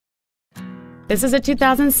This is a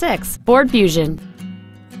 2006 Ford Fusion.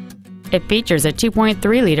 It features a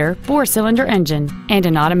 2.3-liter four-cylinder engine and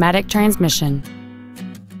an automatic transmission.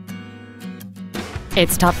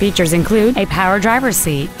 Its top features include a power driver's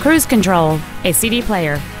seat, cruise control, a CD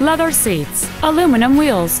player, leather seats, aluminum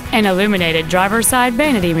wheels, an illuminated driver's side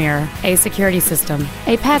vanity mirror, a security system,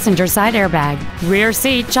 a passenger side airbag, rear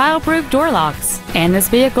seat child-proof door locks, and this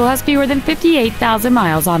vehicle has fewer than 58,000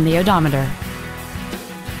 miles on the odometer.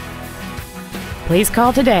 Please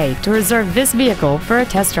call today to reserve this vehicle for a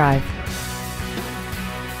test drive.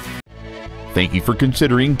 Thank you for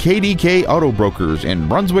considering KDK Auto Brokers in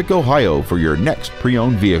Brunswick, Ohio for your next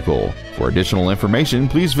pre-owned vehicle. For additional information,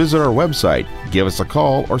 please visit our website, give us a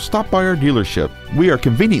call, or stop by our dealership. We are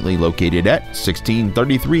conveniently located at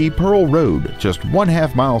 1633 Pearl Road, just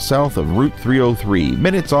 1/2 mile south of Route 303,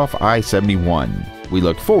 minutes off I-71. We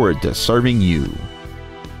look forward to serving you.